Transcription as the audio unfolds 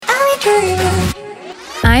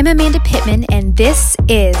I'm Amanda Pittman, and this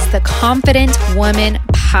is the Confident Woman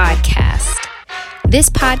Podcast. This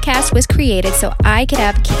podcast was created so I could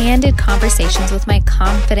have candid conversations with my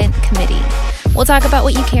confident committee. We'll talk about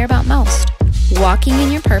what you care about most, walking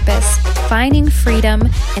in your purpose, finding freedom,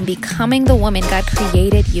 and becoming the woman God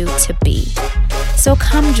created you to be. So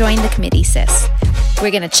come join the committee, sis. We're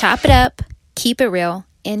going to chop it up, keep it real,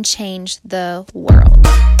 and change the world.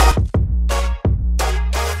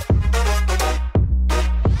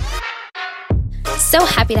 So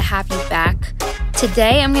happy to have you back.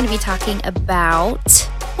 Today, I'm going to be talking about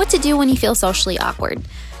what to do when you feel socially awkward.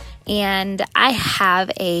 And I have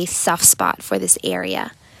a soft spot for this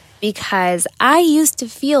area because I used to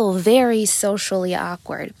feel very socially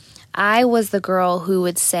awkward. I was the girl who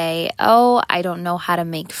would say, oh, I don't know how to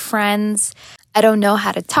make friends. I don't know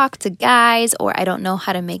how to talk to guys, or I don't know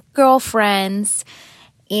how to make girlfriends.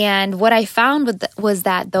 And what I found was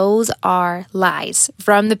that those are lies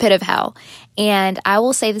from the pit of hell. And I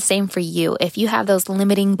will say the same for you. If you have those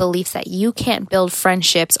limiting beliefs that you can't build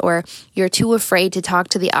friendships or you're too afraid to talk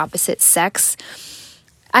to the opposite sex,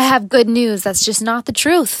 I have good news. That's just not the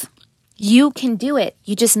truth. You can do it.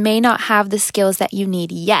 You just may not have the skills that you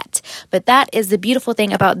need yet. But that is the beautiful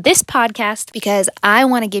thing about this podcast, because I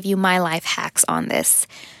want to give you my life hacks on this.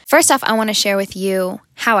 First off, I want to share with you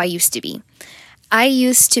how I used to be. I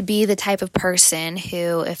used to be the type of person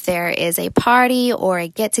who, if there is a party or a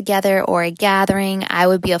get-together or a gathering, I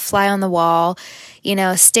would be a fly on the wall,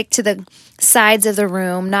 stick to the sides of the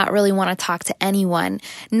room, not really want to talk to anyone.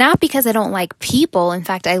 Not because I don't like people. In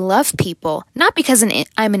fact, I love people. Not because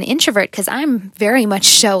I'm an introvert, because I'm very much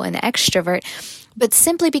so an extrovert, but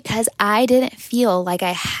simply because I didn't feel like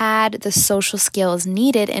I had the social skills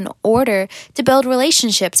needed in order to build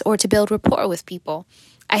relationships or to build rapport with people.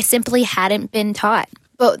 I simply hadn't been taught.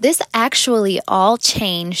 But this actually all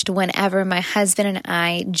changed whenever my husband and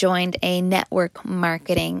I joined a network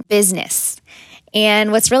marketing business.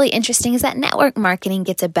 And what's really interesting is that network marketing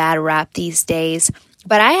gets a bad rap these days.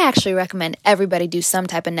 But I actually recommend everybody do some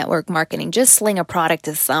type of network marketing. Just sling a product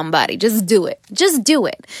to somebody. Just do it. Just do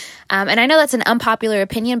it. And I know that's an unpopular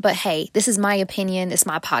opinion, but hey, this is my opinion. It's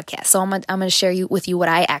my podcast. So I'm going to share with you what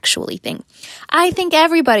I actually think. I think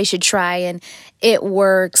everybody should try, and It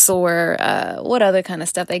Works, or what other kind of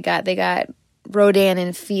stuff they got. They got Rodan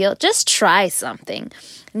and Field. Just try something.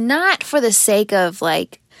 Not for the sake of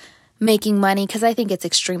making money, because I think it's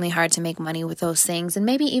extremely hard to make money with those things, and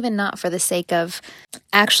maybe even not for the sake of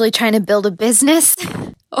actually trying to build a business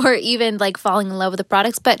or even falling in love with the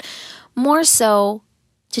products, but more so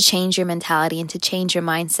to change your mentality and to change your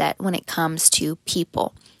mindset when it comes to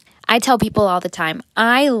people. I tell people all the time,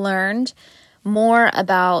 I learned more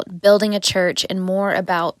about building a church and more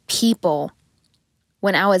about people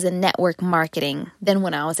when I was in network marketing than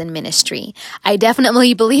when I was in ministry. I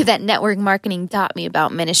definitely believe that network marketing taught me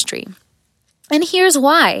about ministry. And here's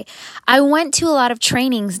why. I went to a lot of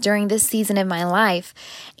trainings during this season of my life,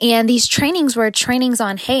 and these trainings were trainings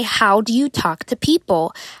on, hey, how do you talk to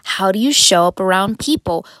people? How do you show up around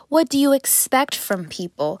people? What do you expect from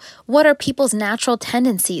people? What are people's natural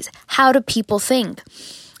tendencies? How do people think?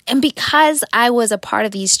 And because I was a part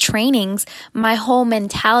of these trainings, my whole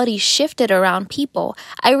mentality shifted around people.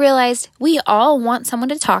 I realized we all want someone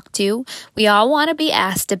to talk to. We all want to be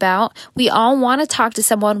asked about. We all want to talk to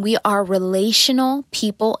someone. We are relational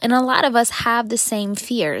people, and a lot of us have the same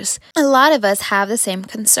fears. A lot of us have the same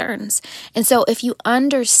concerns. And so if you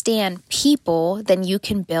understand people, then you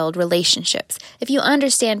can build relationships. If you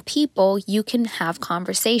understand people, you can have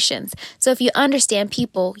conversations. So if you understand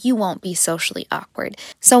people, you won't be socially awkward.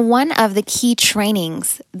 So one of the key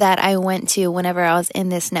trainings that I went to whenever I was in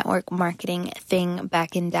this network marketing thing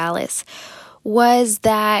back in Dallas was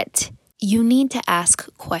that you need to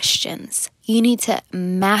ask questions. You need to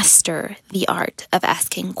master the art of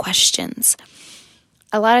asking questions.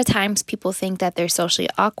 A lot of times people think that they're socially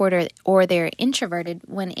awkward or they're introverted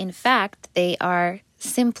when in fact they are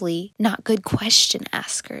simply not good question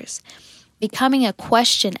askers. Becoming a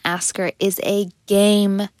question asker is a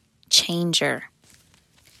game changer.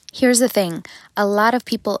 Here's the thing. A lot of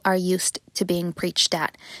people are used to being preached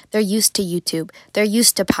at. They're used to YouTube. They're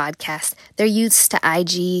used to podcasts. They're used to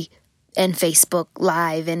IG and Facebook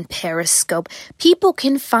Live and Periscope. People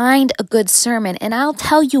can find a good sermon. And I'll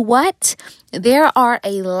tell you what, there are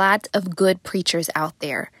a lot of good preachers out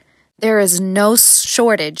there. There is no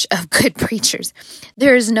shortage of good preachers.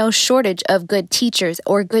 There is no shortage of good teachers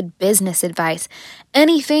or good business advice.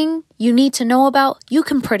 Anything you need to know about, you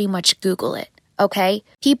can pretty much Google it. Okay?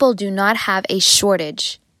 People do not have a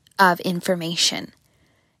shortage of information.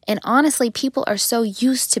 And honestly, people are so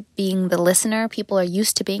used to being the listener. People are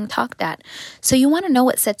used to being talked at. So you want to know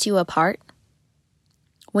what sets you apart?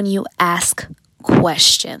 When you ask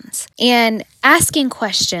questions. And asking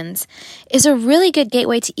questions is a really good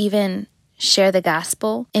gateway to even share the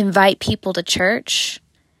gospel, invite people to church,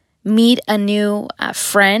 meet a new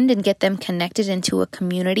friend and get them connected into a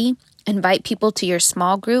community, invite people to your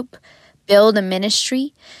small group, build a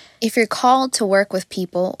ministry. If you're called to work with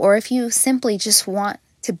people, or if you simply just want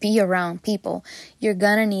to be around people, you're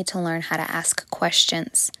going to need to learn how to ask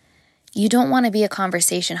questions. You don't want to be a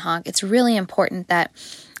conversation hog. It's really important that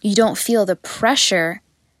you don't feel the pressure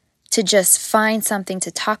to just find something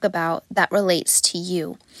to talk about that relates to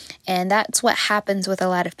you. And that's what happens with a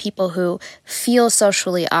lot of people who feel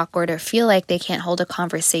socially awkward or feel like they can't hold a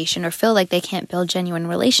conversation or feel like they can't build genuine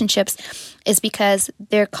relationships, is because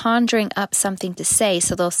they're conjuring up something to say.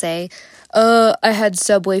 So they'll say, I had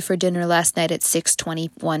Subway for dinner last night at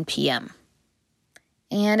 6:21 p.m.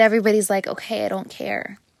 And everybody's like, okay, I don't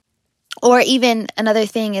care. Or even another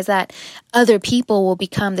thing is that other people will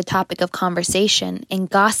become the topic of conversation and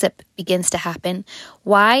gossip begins to happen.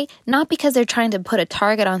 Why? Not because they're trying to put a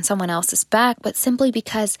target on someone else's back, but simply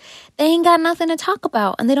because they ain't got nothing to talk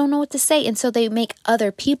about and they don't know what to say. And so they make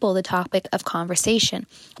other people the topic of conversation,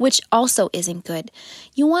 which also isn't good.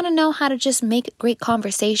 You want to know how to just make great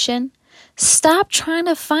conversation? Stop trying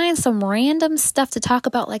to find some random stuff to talk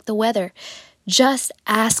about like the weather. Just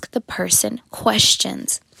ask the person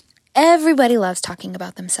questions. Everybody loves talking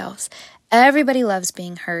about themselves. Everybody loves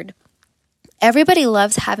being heard. Everybody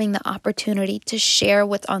loves having the opportunity to share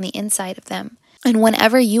what's on the inside of them. And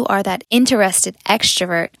whenever you are that interested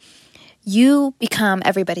extrovert, you become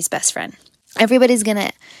everybody's best friend. Everybody's going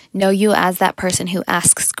to know you as that person who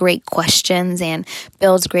asks great questions and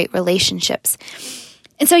builds great relationships.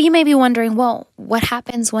 And so you may be wondering, well, what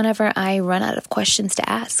happens whenever I run out of questions to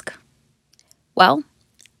ask? Well,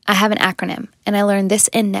 I have an acronym, and I learned this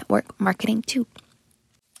in network marketing too.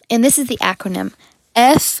 And this is the acronym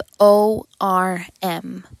FORM.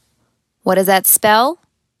 What does that spell?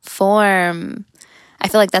 Form. I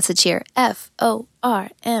feel like that's a cheer.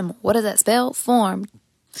 FORM. What does that spell? Form.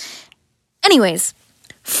 Anyways,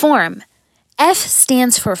 form. F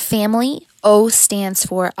stands for family, O stands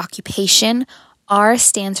for occupation, R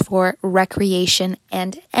stands for recreation,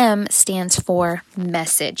 and M stands for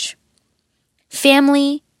message.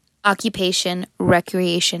 Family, occupation,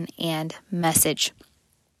 recreation, and message.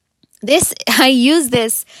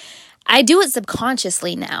 I do it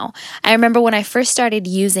subconsciously now. I remember when I first started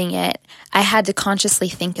using it, I had to consciously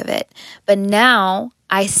think of it. But now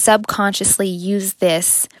I subconsciously use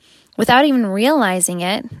this without even realizing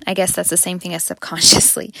it. I guess that's the same thing as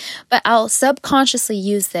subconsciously. But I'll subconsciously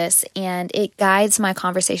use this and it guides my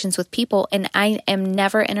conversations with people. And I am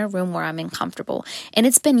never in a room where I'm uncomfortable. And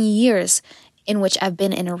it's been years in which I've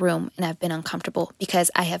been in a room and I've been uncomfortable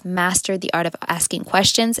because I have mastered the art of asking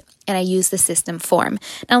questions and I use the system form.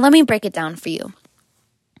 Now let me break it down for you.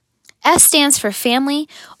 S stands for family,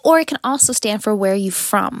 or it can also stand for where you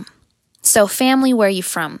from. So family, where you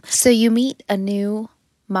from. So you meet a new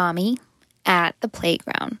mommy at the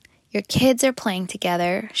playground. Your kids are playing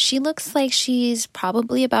together. She looks like she's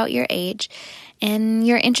probably about your age and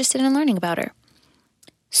you're interested in learning about her.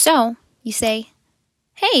 So you say,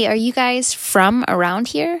 hey, are you guys from around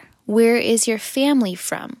here? Where is your family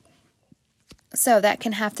from? So that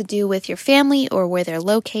can have to do with your family or where they're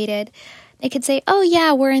located. They could say, oh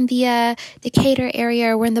yeah, we're in the Decatur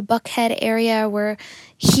area, we're in the Buckhead area, we're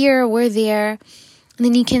here, we're there. And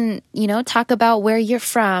then you can, talk about where you're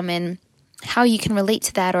from and how you can relate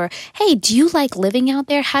to that. Or, hey, do you like living out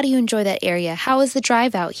there? How do you enjoy that area? How is the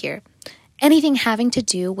drive out here? Anything having to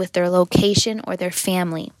do with their location or their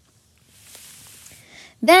family.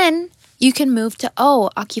 Then you can move to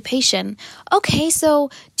occupation. Okay,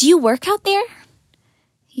 so do you work out there?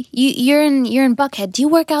 You're in Buckhead. Do you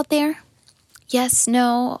work out there? Yes,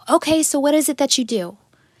 no. Okay, so what is it that you do?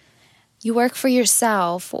 You work for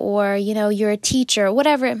yourself, or you're a teacher,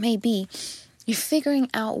 whatever it may be. You're figuring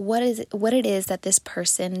out what it is that this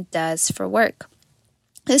person does for work.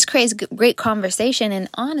 This creates great conversation, and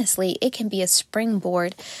honestly, it can be a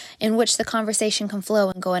springboard in which the conversation can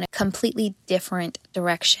flow and go in a completely different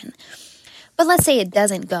direction. But let's say it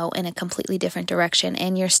doesn't go in a completely different direction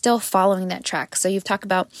and you're still following that track. So you've talked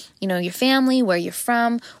about, your family, where you're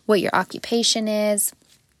from, what your occupation is.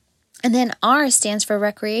 And then R stands for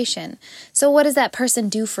recreation. So what does that person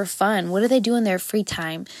do for fun? What do they do in their free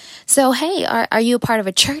time? So, hey, are you a part of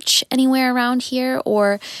a church anywhere around here?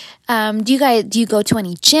 Or do you go to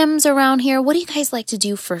any gyms around here? What do you guys like to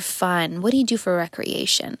do for fun? What do you do for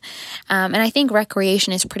recreation? And I think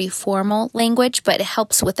recreation is pretty formal language, but it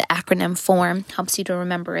helps with the acronym form, helps you to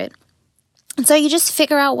remember it. And so you just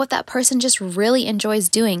figure out what that person just really enjoys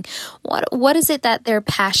doing. What is it that they're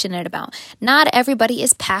passionate about? Not everybody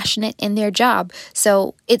is passionate in their job.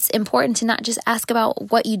 So it's important to not just ask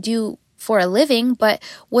about what you do for a living, but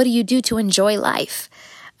what do you do to enjoy life?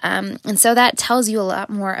 And so that tells you a lot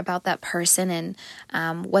more about that person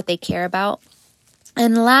and what they care about.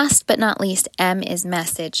 And last but not least, M is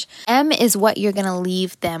message. M is what you're going to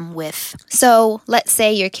leave them with. So let's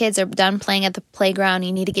say your kids are done playing at the playground.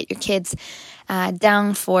 You need to get your kids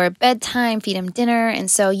down for bedtime, feed them dinner. And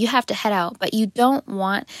so you have to head out, but you don't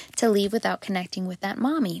want to leave without connecting with that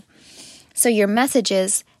mommy. So your message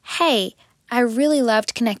is, hey, I really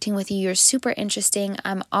loved connecting with you. You're super interesting.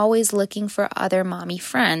 I'm always looking for other mommy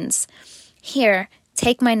friends. Here,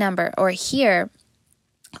 take my number. Or here,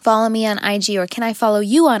 follow me on IG, or can I follow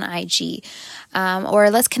you on IG? Or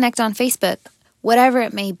let's connect on Facebook, whatever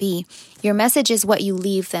it may be. Your message is what you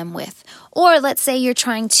leave them with. Or let's say you're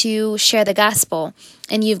trying to share the gospel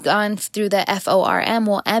and you've gone through the FORM.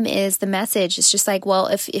 Well, M is the message. It's just like, well,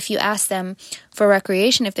 if you ask them for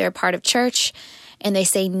recreation, if they're a part of church and they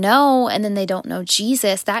say no, and then they don't know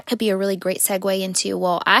Jesus, that could be a really great segue into,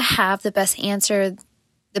 well, I have the best answer,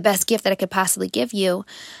 the best gift that I could possibly give you,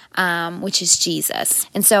 which is Jesus.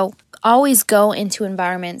 And so always go into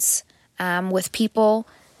environments with people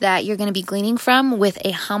that you're going to be gleaning from with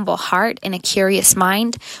a humble heart and a curious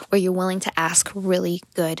mind where you're willing to ask really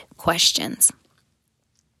good questions.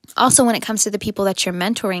 Also, when it comes to the people that you're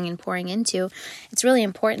mentoring and pouring into, it's really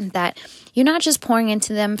important that you're not just pouring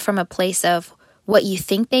into them from a place of what you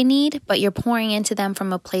think they need, but you're pouring into them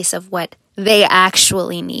from a place of what they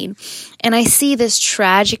actually need. And I see this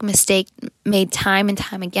tragic mistake made time and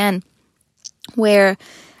time again, where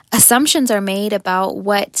assumptions are made about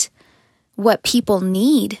what people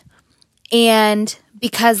need. And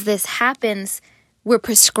because this happens, we're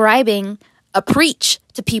prescribing a preach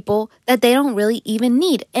to people that they don't really even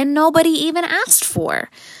need, and nobody even asked for.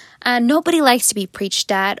 Nobody likes to be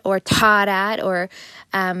preached at or taught at, or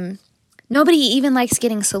nobody even likes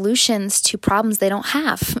getting solutions to problems they don't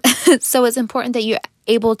have. So it's important that you're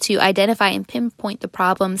able to identify and pinpoint the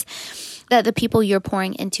problems that the people you're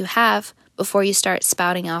pouring into have before you start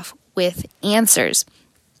spouting off with answers.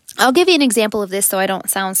 I'll give you an example of this so I don't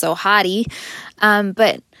sound so haughty,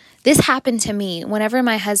 but this happened to me whenever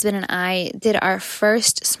my husband and I did our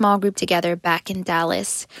first small group together back in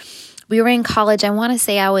Dallas. We were in college. I want to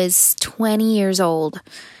say I was 20 years old,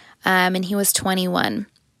 and he was 21.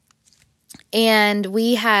 And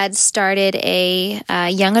we had started a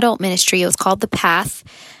young adult ministry. It was called The Path.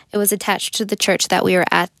 It was attached to the church that we were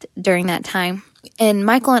at during that time. And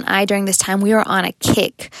Michael and I, during this time, we were on a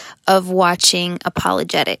kick of watching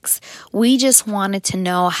apologetics. We just wanted to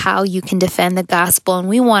know how you can defend the gospel, and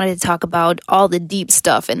we wanted to talk about all the deep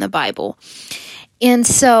stuff in the Bible. And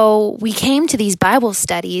so we came to these Bible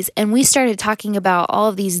studies, and we started talking about all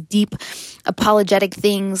of these deep apologetic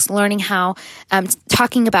things, learning how,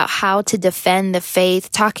 talking about how to defend the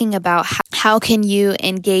faith, talking about how can you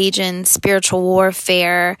engage in spiritual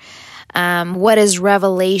warfare. What does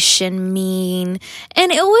revelation mean?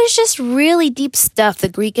 And it was just really deep stuff, the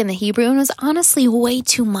Greek and the Hebrew, and it was honestly way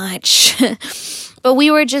too much. But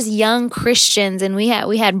we were just young Christians, and we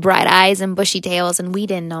had bright eyes and bushy tails, and we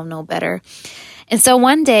didn't know no better. And so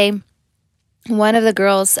one day, one of the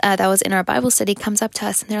girls that was in our Bible study comes up to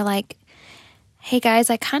us, and they're like, hey guys,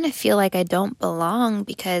 I kind of feel like I don't belong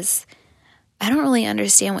because I don't really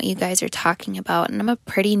understand what you guys are talking about, and I'm a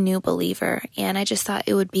pretty new believer, and I just thought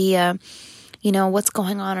it would be, what's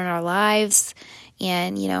going on in our lives,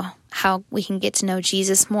 and, how we can get to know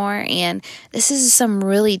Jesus more, and this is some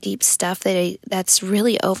really deep stuff that's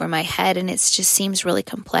really over my head, and it just seems really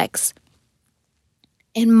complex.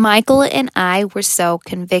 And Michael and I were so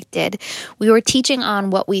convicted. We were teaching on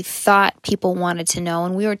what we thought people wanted to know,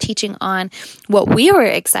 and we were teaching on what we were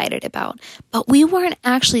excited about. But we weren't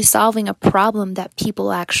actually solving a problem that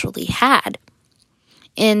people actually had.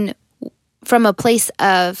 And from a place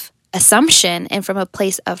of assumption and from a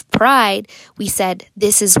place of pride, we said,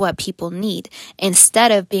 this is what people need,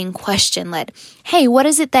 instead of being question-led. Hey, what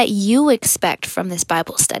is it that you expect from this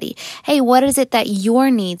Bible study? Hey, what is it that your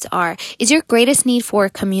needs are? Is your greatest need for a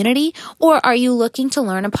community, or are you looking to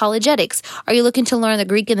learn apologetics? Are you looking to learn the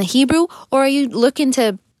Greek and the Hebrew, or are you looking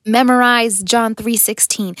to memorize John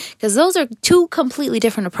 3:16, because those are two completely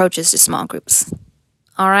different approaches to small groups.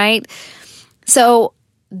 All right. So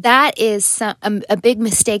that is a big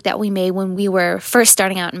mistake that we made when we were first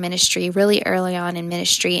starting out in ministry, really early on in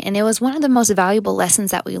ministry. And it was one of the most valuable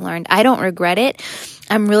lessons that we learned. I don't regret it.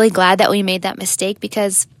 I'm really glad that we made that mistake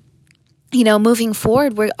because, moving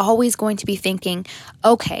forward, we're always going to be thinking,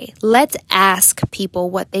 okay, let's ask people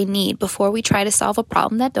what they need before we try to solve a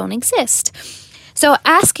problem that don't exist. So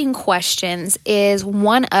asking questions is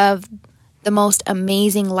one of the most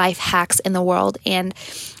amazing life hacks in the world. And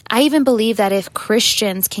I even believe that if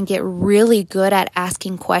Christians can get really good at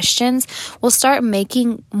asking questions, we'll start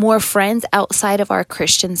making more friends outside of our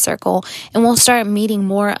Christian circle, and we'll start meeting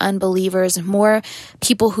more unbelievers, more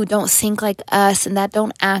people who don't think like us and that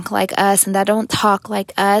don't act like us and that don't talk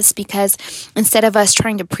like us, because instead of us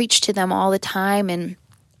trying to preach to them all the time and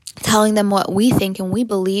telling them what we think and we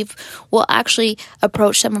believe, we'll actually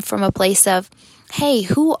approach them from a place of, hey,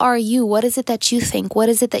 who are you? What is it that you think? What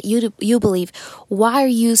is it that you believe? Why are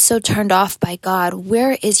you so turned off by God?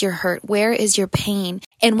 Where is your hurt? Where is your pain?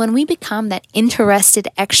 And when we become that interested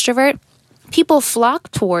extrovert, people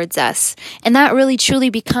flock towards us. And that really truly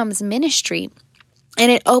becomes ministry.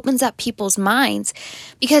 And it opens up people's minds,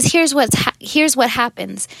 because here's what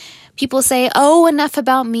happens. People say, oh, enough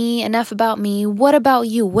about me. What about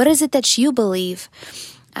you? What is it that you believe?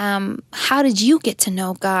 How did you get to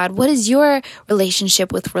know God? What is your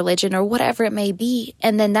relationship with religion, or whatever it may be?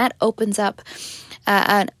 And then that opens up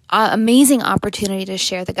an amazing opportunity to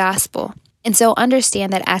share the gospel. And so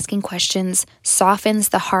understand that asking questions softens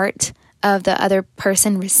the heart of the other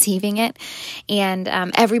person receiving it. And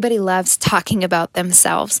everybody loves talking about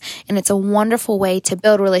themselves. And it's a wonderful way to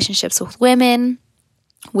build relationships with women,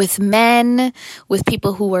 with men, with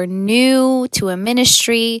people who are new to a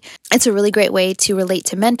ministry. It's a really great way to relate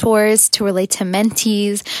to mentors, to relate to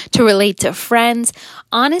mentees, to relate to friends.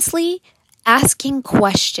 Honestly, asking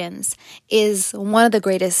questions is one of the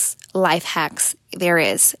greatest life hacks there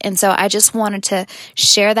is. And so I just wanted to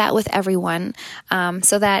share that with everyone,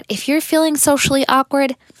 so that if you're feeling socially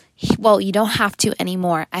awkward, well, you don't have to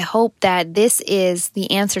anymore. I hope that this is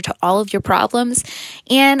the answer to all of your problems,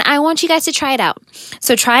 and I want you guys to try it out.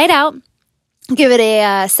 So try it out. Give it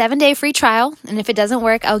a 7-day free trial, and if it doesn't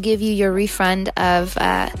work, I'll give you your refund of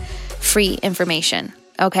free information.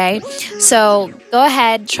 Okay? So go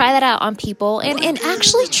ahead, try that out on people, and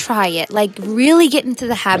actually try it. Like, really get into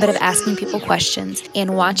the habit of asking people questions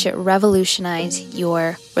and watch it revolutionize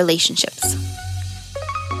your relationships.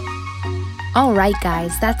 All right,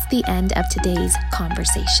 guys, that's the end of today's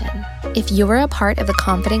conversation. If you're a part of the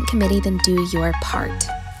Confident Committee, then do your part.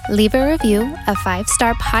 Leave a review, a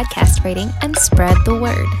 5-star podcast rating, and spread the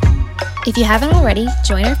word. If you haven't already,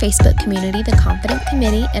 join our Facebook community, The Confident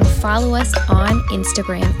Committee, and follow us on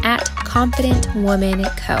Instagram at Confident Woman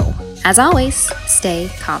Co. As always, stay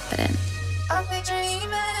confident.